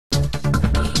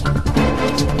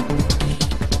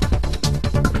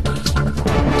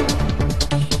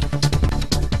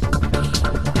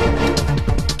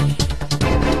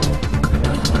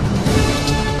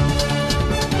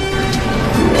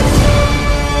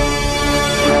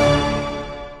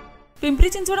पिंपरी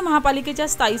चिंचवड महापालिकेच्या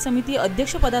स्थायी समिती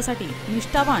अध्यक्षपदासाठी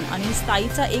निष्ठावान आणि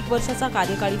स्थायीचा 1 वर्षाचा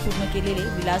कार्यकाळ पूर्ण केलेले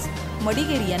विलास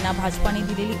मडिगेरी यांना भाजपाने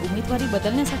दिलेली उमेदवारी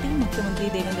बदलण्यासाठी मुख्यमंत्री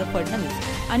देवेंद्र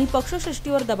फडणवीस आणि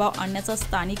पक्षश्रेष्ठीवर दबाव आणण्याचा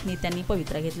स्थानिक नेत्यांनी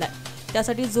पवित्रा घेतलाय।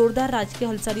 त्यासाठी जोरदार राजकीय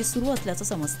हालचाली सुरू असल्याचं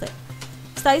समजतंय।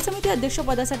 स्थायी समिती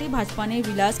अध्यक्षपदासाठी भाजपाने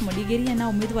विलास मडिगेरी यांना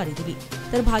उमेदवारी दिली,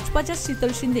 तर भाजपाच्या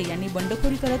शीतल शिंदे यांनी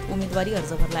बंडखोरी करत उमेदवारी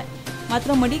अर्ज भरलाय।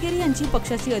 मात्र मडिगेरी यांची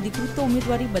पक्षाची अधिकृत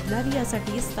उमेदवारी बदलावी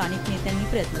यासाठी स्थानिक नेत्यांनी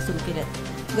प्रयत्न सुरू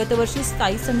केलेत। गतवर्षी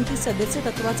स्थायी समिती सदस्य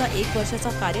तत्वाचा 1 वर्षाचा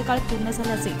कार्यकाळ पूर्ण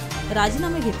झाल्याचे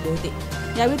राजीनामे घेतले होते,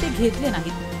 यावेळी ते घेतले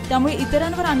नाहीत। त्यामुळे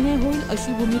इतरांवर अन्याय होईल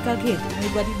अशी भूमिका घेत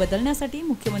उमेदवारी बदलण्यासाठी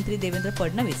मुख्यमंत्री देवेंद्र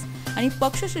फडणवीस आणि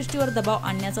पक्षश्रेष्ठीवर दबाव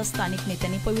आणण्याचा स्थानिक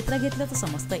नेत्यांनी पवित्रा घेतल्याचं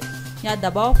समजतंय। या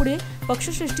दबावापुढे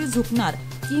पक्षश्रेष्ठी झुकणार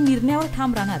की निर्णयावर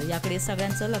ठाम राहणार याकडे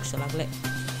सगळ्यांचं लक्ष लागलंय।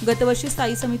 गतवर्षी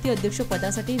स्थायी समिती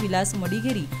अध्यक्षपदासाठी विलास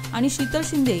मडिगेरी आणि शीतल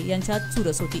शिंदे यांच्यात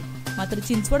चुरस होती, मात्र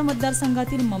चिंचवड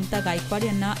मतदारसंघातील ममता गायकवाड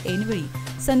यांना ऐनवेळी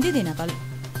संधी देण्यात आली।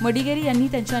 मडिगेरी यांनी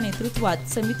त्यांच्या नेतृत्वात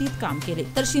समितीत काम केले,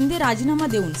 तर शिंदे राजीनामा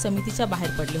देऊन समितीच्या बाहेर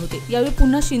पडले होते। यावेळी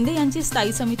पुन्हा शिंदे यांची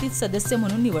स्थायी समितीत सदस्य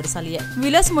म्हणून निवड झाली आहे।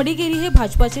 विलास मडिगेरी हे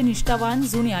भाजपाचे निष्ठावान,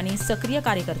 जुने आणि सक्रिय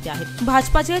कार्यकर्ते आहेत।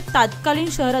 भाजपाचे तत्कालीन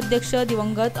शहर अध्यक्ष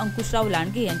दिवंगत अंकुशराव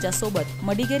लांडगे यांच्यासोबत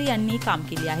मडिगेरी यांनी काम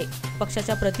केले आहे।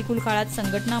 पक्षाच्या प्रतिकूल काळात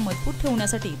संघटना मजबूत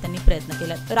ठेवण्यासाठी त्यांनी प्रयत्न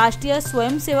केले। राष्ट्रीय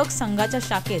स्वयंसेवक संघाच्या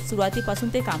शाखेत सुरुवातीपासून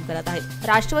ते काम करत आहेत।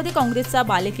 राष्ट्रवादी काँग्रेसचा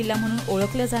बालेकिल्ला म्हणून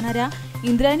ओळखल्या जाणाऱ्या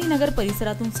इंद्रायणी नगर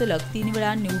परिसरातून सलग 3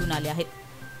 वेळा निवडून आले आहेत।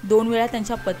 2 वेळा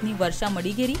त्यांच्या पत्नी वर्षा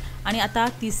मडिगेरी आणि आता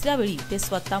 3ऱ्या वेळी ते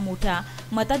स्वतः मोठ्या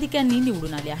मताधिक्यांनी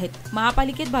निवडून आले आहेत।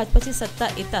 महापालिकेत भाजपाची सत्ता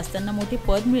येताच त्यांना मोठे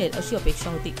पद मिळेल अशी अपेक्षा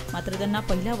होती, मात्र त्यांना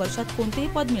पहिल्या वर्षात कोणतेही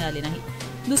पद मिळाले नाही।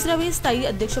 दुसऱ्या वेळी स्थायी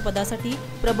अध्यक्षपदासाठी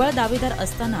प्रबळ दावेदार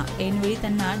असताना ऐनवेळी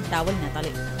त्यांना डावलण्यात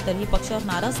आले, तरीही पक्षावर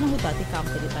नाराज न होता ते काम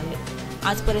करीत राहिले।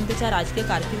 आजपर्यंतच्या राजकीय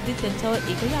कारकिर्दीत त्यांच्यावर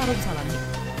एकही आरोप झाला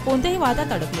नाही, कोणत्याही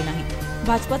वादात अडकले नाही।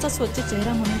 भाजपाचा स्वच्छ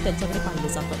चेहरा म्हणून त्यांच्याकडे पाहिले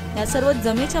जातं। या सर्व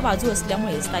जमेच्या बाजू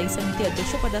असल्यामुळे स्थायी समिती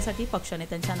अध्यक्षपदासाठी पक्षाने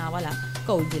त्यांच्या नावाला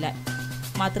कौल दिलाय।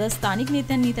 मात्र स्थानिक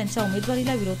नेत्यांनी त्यांच्या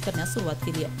उमेदवारीला विरोध करण्यास सुरुवात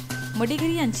केली आहे।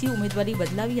 मडिगेरी यांची उमेदवारी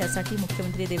बदलावी यासाठी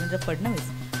मुख्यमंत्री देवेंद्र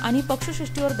फडणवीस आणि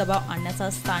पक्षश्रेष्ठीवर दबाव आणण्याचा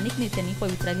स्थानिक नेत्यांनी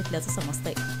पवित्रा घेतल्याचं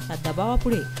समजतंय। या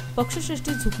दबावापुढे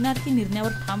पक्षश्रेष्ठी झुकणार की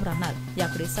निर्णयावर ठाम राहणार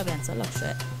याकडे सगळ्यांचं लक्ष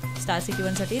आहे। स्टार सिटी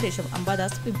 1 साठी रेशम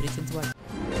अंबादास, पिंपरी चिंचवड।